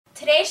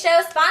Today's show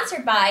is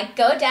sponsored by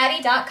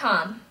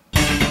GoDaddy.com.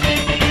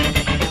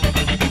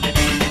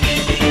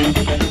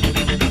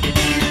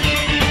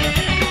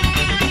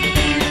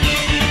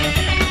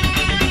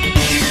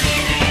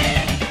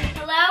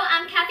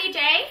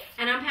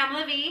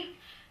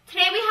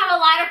 Today we have a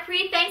lot of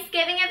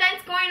pre-Thanksgiving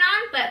events going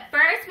on, but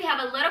first we have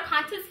a little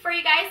contest for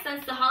you guys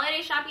since the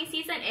holiday shopping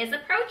season is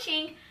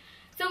approaching.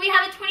 So we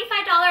have a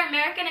 $25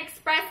 American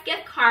Express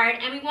gift card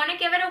and we want to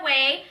give it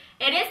away.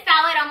 It is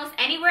valid almost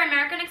anywhere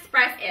American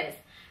Express is.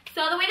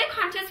 So the way the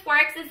contest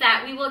works is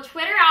that we will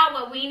Twitter out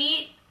what we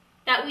need,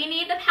 that we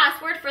need the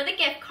password for the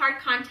gift card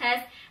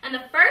contest, and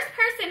the first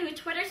person who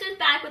Twitters us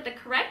back with the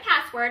correct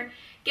password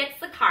gets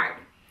the card.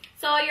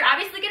 So you're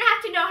obviously going to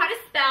have to know how to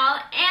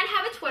spell and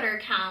have a Twitter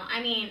account.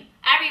 I mean,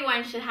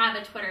 everyone should have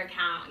a Twitter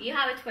account. You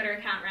have a Twitter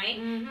account, right?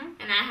 Mm-hmm.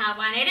 And I have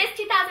one. It is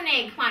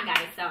 2008. Come on,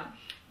 guys. So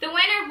the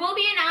winner will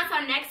be announced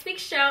on next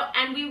week's show,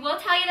 and we will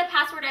tell you the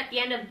password at the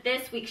end of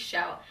this week's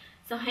show.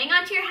 So hang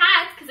on to your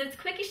hats because it's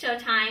Quickie Show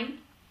time.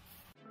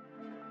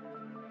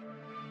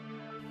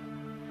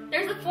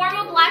 There's a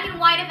formal black and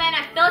white event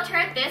at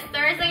Filter this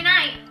Thursday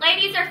night.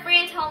 Ladies are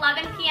free until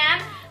 11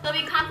 p.m. There'll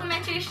be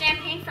complimentary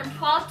champagne from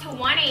 12 to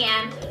 1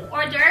 a.m.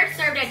 Hors d'oeuvres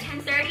served at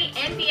 10:30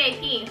 in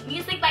VIP.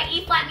 Music by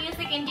E-Flat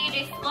Music and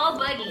DJ Slow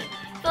Boogie.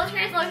 Filter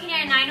is located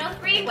at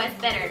 903 West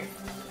Bidders.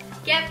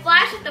 Get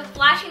flashed at the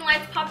Flashing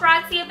Lights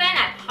Paparazzi event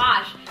at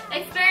Posh.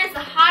 Experience the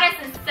hottest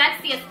and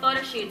sexiest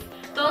photo shoots.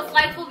 Those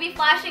lights will be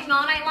flashing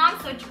all night long,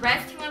 so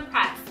dress to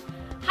impress.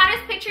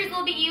 Hottest pictures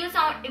will be used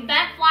on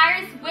event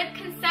flyers with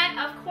consent,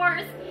 of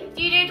course.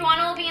 DJ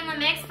Dwana will be in the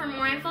mix. For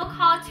more info,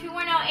 call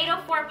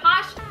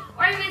 210-804-POSH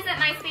or visit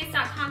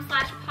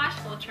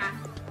myspace.com/POSHUltra.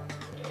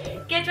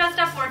 Get dressed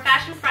up for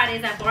Fashion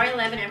Fridays at Bar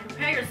 11 and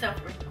prepare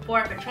yourself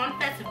for Patron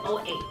Fest of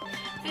 08.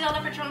 Feed all the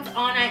Patrons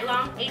all night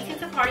long, 18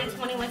 to party,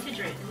 21 to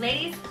drink.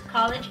 Ladies,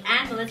 college,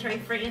 and military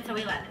free until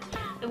 11.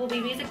 There will be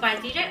music by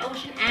DJ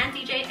Ocean and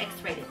DJ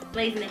X-Rated,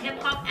 blazing the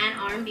hip-hop and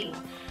R&B.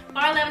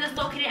 Bar 11 is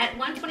located at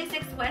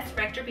 126 West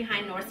Rector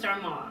behind North Star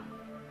Mall.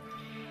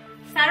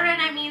 Saturday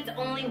night means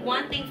only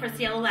one thing for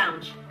Cielo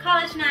Lounge.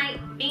 College night,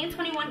 being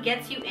 21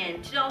 gets you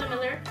in. $2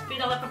 Miller,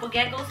 $3 Purple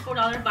Geckos,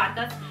 $4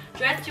 Vodkas,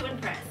 dress to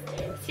impress.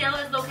 Cielo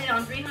is located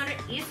on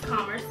 300 East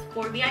Commerce.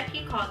 For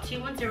VIP, call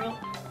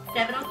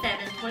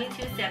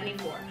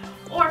 210-707-2274.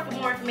 Or for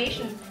more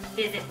information,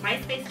 visit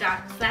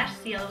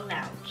myspace.com/Cielo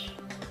Lounge.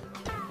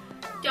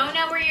 Don't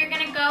know where you're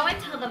going to go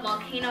until the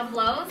volcano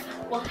blows?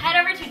 Well, head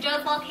over to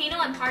Joe's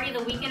Volcano and party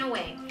the weekend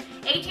away.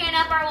 18 and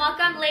up are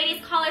welcome.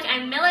 Ladies, college,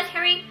 and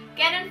military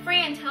get in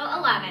free until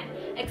 11.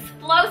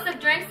 Explosive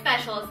drink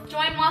specials.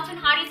 Join Molten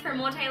Hotties for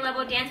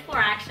multi-level dance floor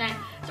action.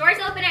 Doors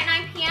open at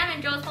 9 p.m.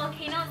 and Joe's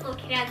Volcano is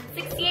located at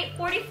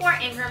 6844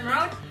 Ingram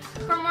Road.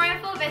 For more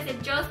info,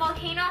 visit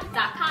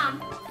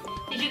joesvolcano.com.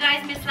 Did you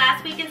guys miss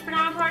last weekend's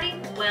pajama party?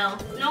 Well,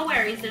 no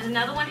worries. There's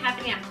another one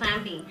happening at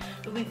Plan B.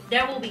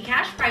 There will be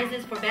cash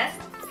prizes for best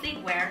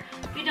sleepwear,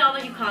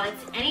 $3 you call it,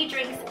 any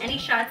drinks, any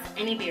shots,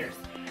 any beers.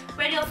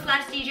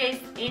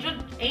 Radio/DJs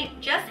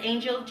Just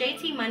Angel,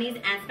 JT Monies,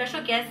 and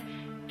special guest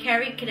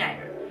Carrie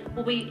Kadir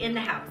will be in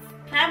the house.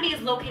 Plan B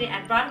is located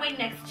at Broadway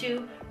next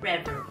to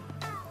Red Room.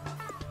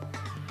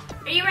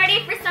 Are you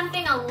ready for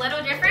something a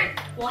little different?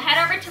 Well, head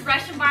over to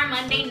Russian Bar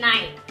Monday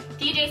night.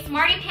 DJ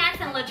Smarty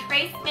Pants and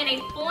Latrey spin a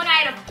full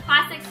night of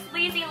classic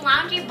sleazy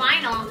loungy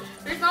vinyl.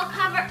 There's no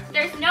cover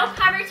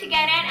to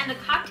get in, and the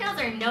cocktails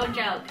are no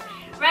joke.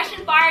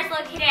 Russian Bar is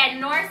located at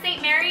North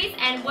St. Mary's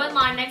and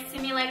Woodlawn next to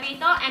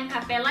Milagrito and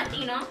Café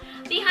Latino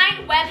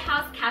behind Web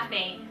House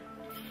Cafe.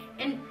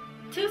 And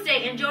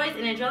Tuesday enjoys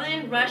an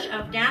adrenaline rush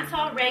of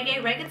dancehall, reggae,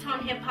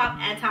 reggaeton, hip-hop,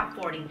 and top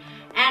 40,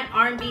 and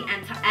R&B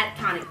at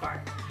Tonic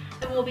Bar.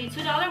 There will be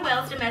 $2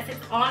 Wells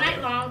domestics all night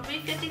long,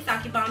 $3.50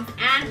 sake bombs,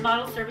 and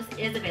bottle service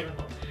is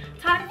available.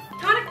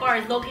 Tonic Bar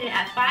is located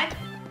at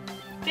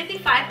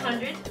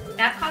 5500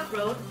 Babcock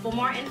Road. For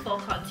more info,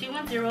 call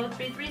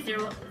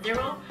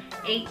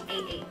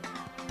 210-330-0888.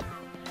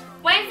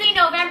 Wednesday,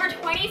 November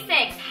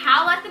 26th,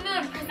 Howl at the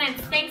Moon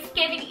presents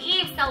Thanksgiving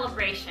Eve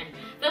celebration.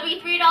 There'll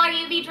be $3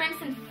 UV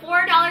drinks and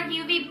 $4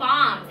 UV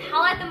bombs.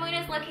 Howl at the Moon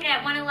is located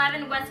at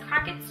 111 West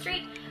Crockett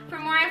Street. For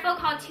more info,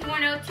 call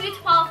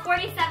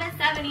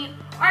 210-212-4770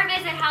 or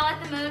visit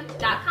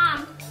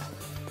howlatthemoon.com.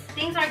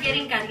 Things are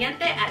getting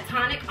caliente at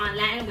Tonic on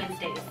Latin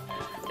Wednesdays.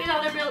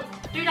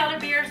 $3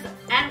 beers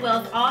and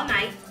wells all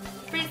night.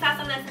 Free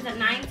salsa lessons at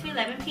 9 to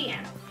 11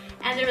 p.m.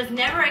 And there is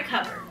never a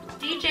cover.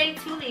 DJ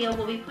Tulio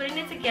will be putting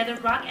it together.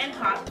 Rock and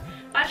pop,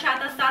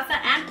 bachata, salsa,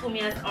 and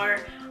cumbias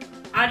are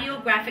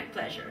audiographic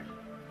pleasure.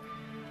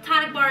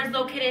 Tonic Bar is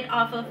located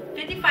off of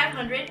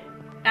 5500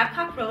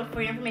 Babcock Road.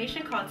 For your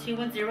information, call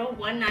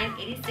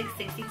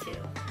 210-198662.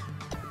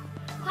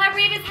 Club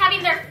Reeve is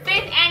having their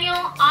 5th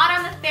annual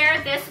Autumn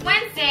Affair this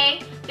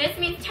Wednesday. This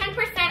means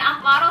 10%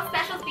 off bottle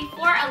specials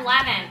before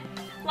 11.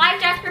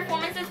 Live jazz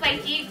performances by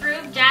D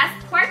Groove Jazz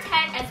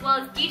Quartet as well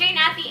as DJ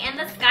Nappy in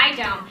the Sky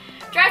Dome.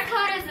 Dress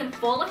code is in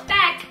full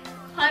effect.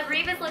 Club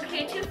Reeve is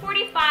located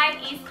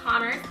 245 East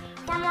Commerce.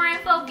 For more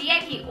info,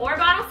 VIP or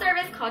bottle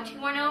service, call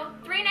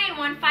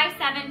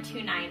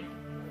 210-391-5729.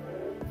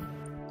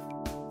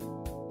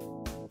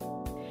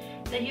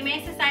 The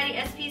Humane Society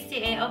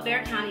SPCA of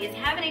Bexar County is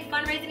having a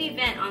fundraising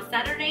event on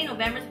Saturday,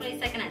 November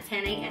 22nd at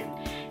 10 a.m.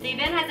 The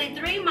event has a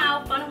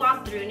 3-mile fun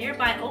walkthrough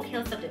nearby Oak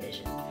Hill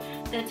subdivision.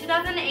 The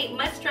 2008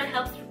 Mud Strut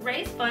helps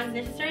raise funds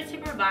necessary to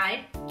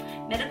provide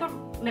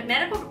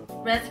medical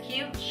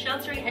rescue,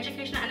 sheltering,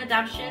 education, and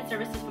adoption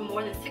services for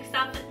more than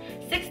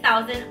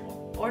 6,000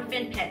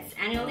 orphan pets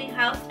annually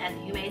housed at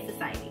the Humane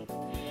Society.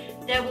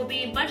 There will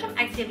be a bunch of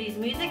activities,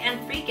 music,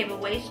 and free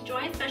giveaways.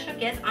 Join special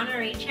guest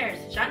honorary chairs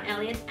John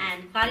Elliott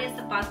and Claudia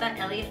Zapata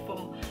Elliott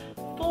for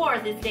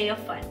this day of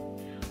fun.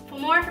 For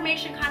more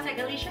information, contact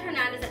Alicia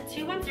Hernandez at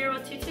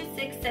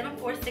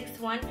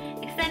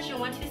 210-226-7461, extension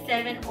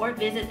 127, or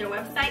visit their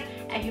website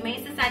at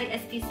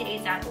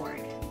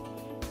humanesocietyspca.org.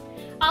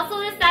 Also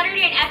this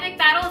Saturday, an epic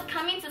battle is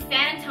coming to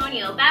San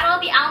Antonio, Battle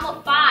of the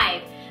Alamo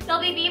 5. There'll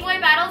be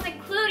b-boy battles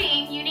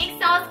including Unique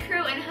Styles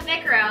Crew in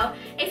Javicaro,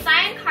 a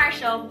Scion Car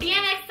Show,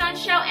 BMX Stunt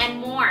Show, and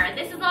more.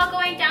 This is all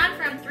going down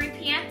from 3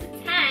 p.m. to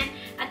 10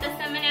 at the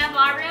Seminole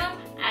Ballroom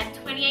at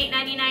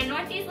 2899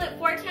 Northeast Lit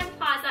 410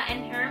 Plaza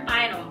in Heron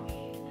Vital.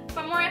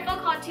 For more info,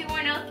 call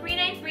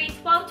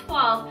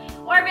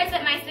 210-393-1212 or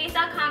visit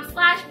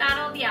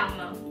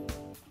myspace.com/battleofthealamo.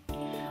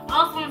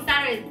 Also on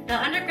Saturday,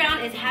 the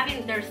Underground is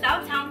having their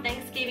Southtown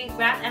Thanksgiving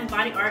Craft and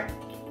Body Art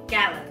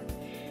Gala.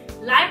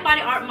 Live body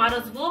art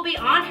models will be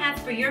on hand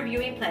for your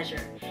viewing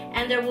pleasure,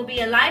 and there will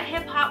be a live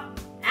hip-hop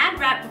and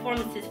rap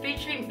performances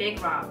featuring Big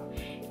Rob.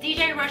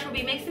 DJ Rush will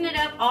be mixing it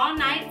up all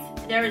night.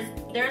 There is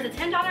a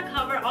 $10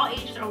 cover. All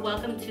ages are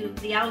welcome to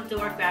the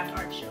Outdoor Craft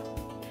Art Show,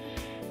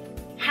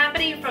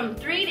 happening from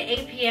 3 to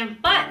 8 p.m.,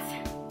 but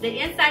the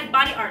Inside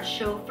Body Art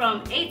Show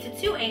from 8 to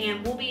 2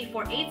 a.m. will be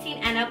for 18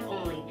 and up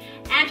only,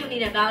 and you'll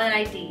need a valid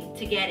ID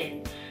to get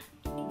in.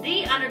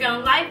 The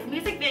Underground Live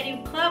Music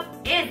Venue Club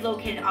is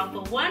located off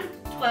of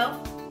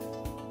 112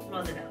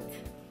 Roosevelt.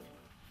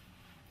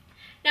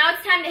 Now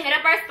it's time to hit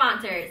up our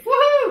sponsors.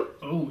 Woohoo!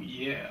 Oh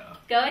yeah.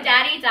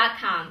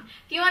 GoDaddy.com.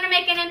 If you want to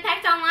make an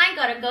impact online,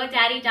 go to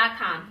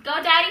GoDaddy.com.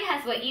 GoDaddy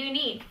has what you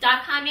need.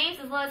 .com names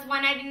as low as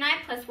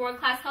 $1.99 plus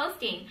world-class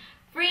hosting,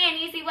 free and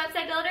easy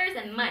website builders,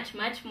 and much,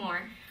 much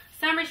more.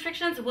 Some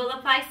restrictions will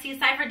apply. See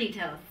site for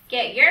details.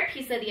 Get your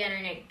piece of the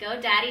internet.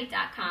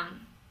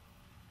 GoDaddy.com.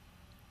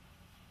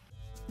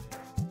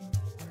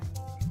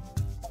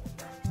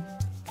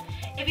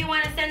 If you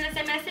want to send us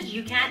a message,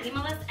 you can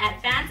email us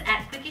at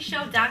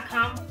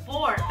fans@quickieshow.com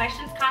for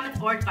questions, comments,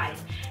 or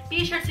advice.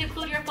 Be sure to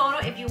include your photo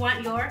if you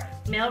want your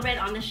mail read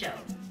on the show.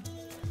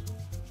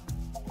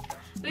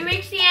 We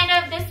reached the end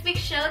of this week's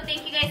show.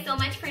 Thank you guys so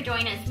much for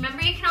joining us.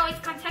 Remember, you can always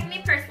contact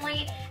me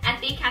personally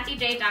at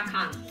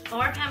thekathyj.com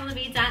Or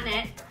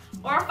PamelaV.net.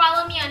 or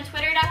follow me on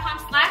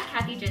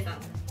twitter.com/KathyJism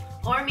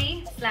Or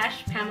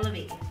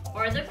me/PamelaV.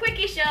 or the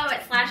Quicky Show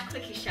at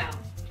 /Quicky Show.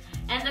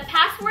 And the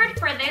password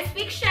for this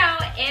week's show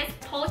is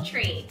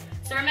poultry.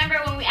 So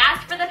remember, when we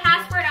ask for the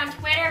password on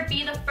Twitter,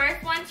 be the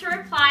first one to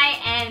reply,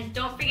 and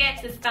don't forget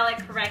to spell it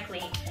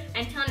correctly.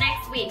 Until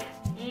next week.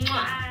 Mwah.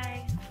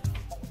 Bye.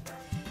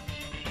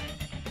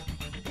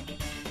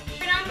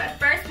 But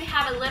first, we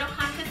have a little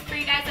contest for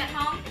you guys at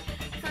home.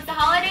 Since the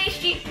holiday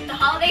season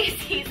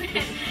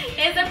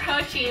is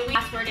approaching, the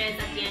password is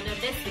at the end of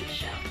this week's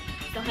show.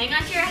 So hang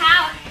on to your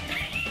house.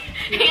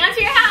 Hang on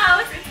to your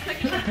house. It's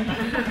Quicky Show.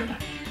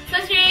 So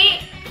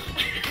straight.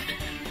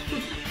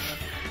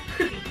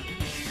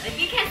 If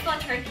you can't spell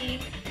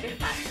turkey, you're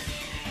fucked.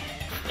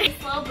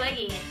 Slow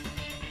boogie.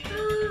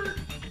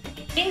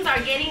 Things are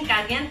getting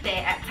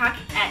caliente at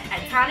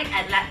Tonic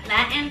at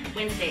Latin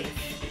Wednesdays.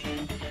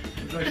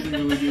 It's actually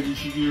really good. You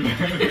should do that.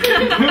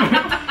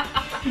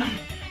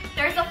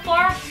 There's a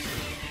fork.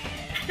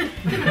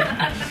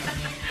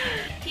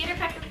 Peter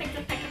Piper picked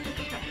a peck of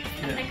pickled peppers.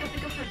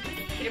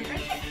 Peter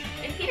Piper.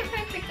 If Peter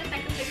Piper picked a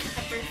peck of pickled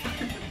peppers,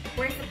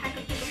 where's the pack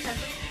of pickled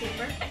peppers? Peter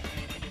Piper.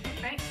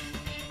 Right?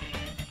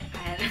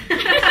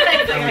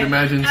 I would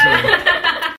imagine so.